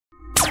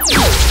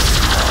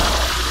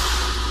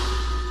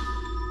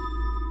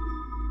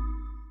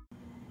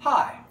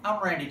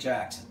I'm Randy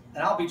Jackson,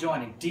 and I'll be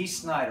joining Dee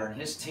Snider and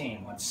his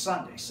team on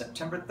Sunday,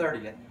 September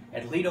 30th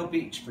at Lido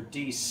Beach for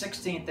Dee's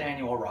 16th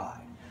annual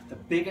ride, the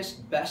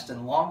biggest, best,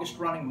 and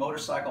longest-running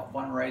motorcycle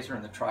fundraiser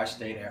in the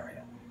tri-state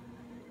area.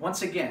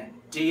 Once again,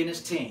 Dee and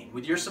his team,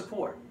 with your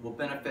support, will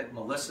benefit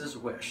Melissa's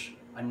Wish,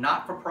 a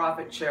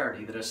not-for-profit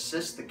charity that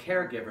assists the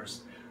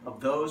caregivers of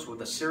those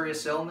with a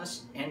serious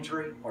illness,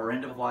 injury, or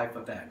end-of-life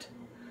event.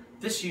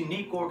 This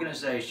unique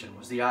organization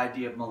was the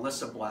idea of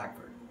Melissa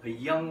Blackford, a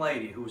young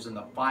lady who was in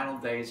the final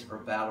days of her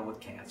battle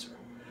with cancer.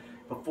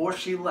 Before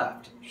she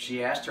left,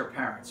 she asked her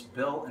parents,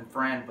 Bill and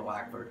Fran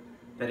Blackford,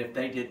 that if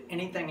they did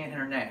anything in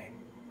her name,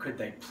 could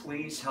they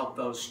please help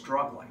those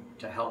struggling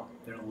to help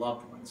their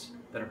loved ones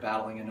that are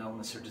battling an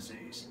illness or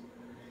disease.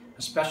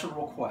 A special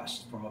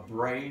request from a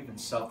brave and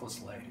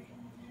selfless lady.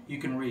 You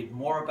can read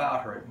more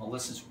about her at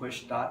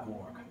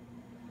melissaswish.org.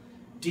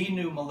 Dee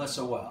knew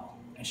Melissa well,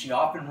 and she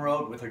often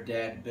rode with her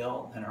dad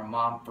Bill and her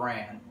mom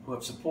Fran, who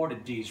have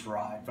supported Dee's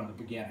Ride from the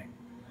beginning.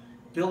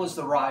 Bill is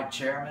the ride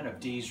chairman of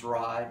Dee's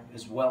Ride,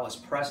 as well as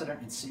president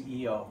and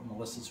CEO of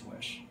Melissa's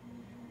Wish.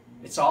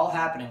 It's all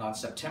happening on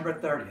September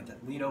 30th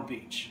at Lido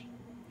Beach.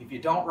 If you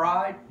don't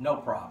ride, no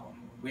problem.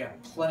 We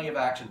have plenty of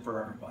action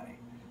for everybody.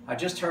 I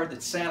just heard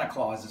that Santa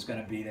Claus is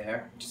going to be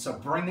there, so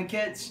bring the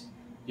kids,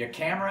 your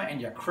camera, and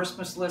your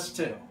Christmas list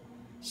too.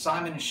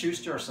 Simon &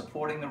 Schuster are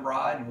supporting the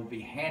ride and will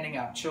be handing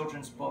out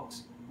children's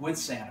books with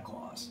Santa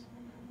Claus.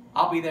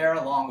 I'll be there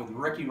along with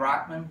Ricky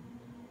Rockman,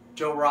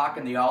 Joe Rock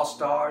and the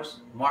All-Stars,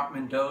 Mark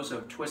Mendoza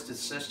of Twisted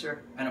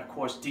Sister, and of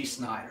course Dee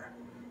Snider.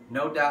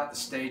 No doubt the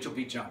stage will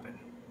be jumping.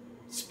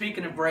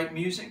 Speaking of great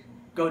music,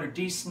 go to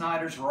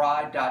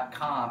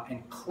dsnidersride.com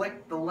and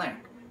click the link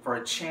for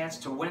a chance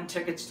to win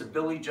tickets to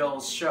Billy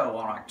Joel's show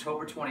on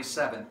October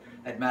 27th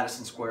at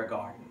Madison Square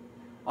Garden.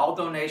 All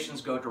donations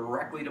go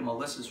directly to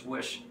Melissa's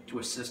Wish to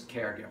assist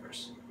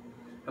caregivers.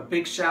 A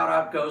big shout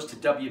out goes to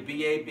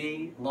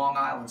WBAB, Long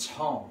Island's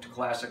home to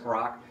classic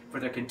rock, for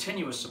their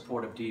continuous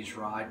support of Dee's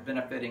Ride,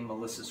 benefiting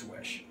Melissa's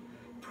Wish.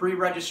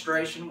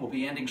 Pre-registration will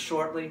be ending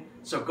shortly,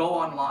 so go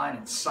online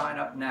and sign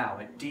up now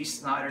at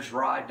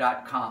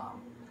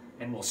dsnidersride.com,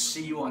 and we'll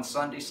see you on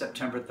Sunday,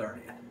 September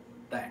 30th.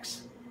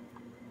 Thanks.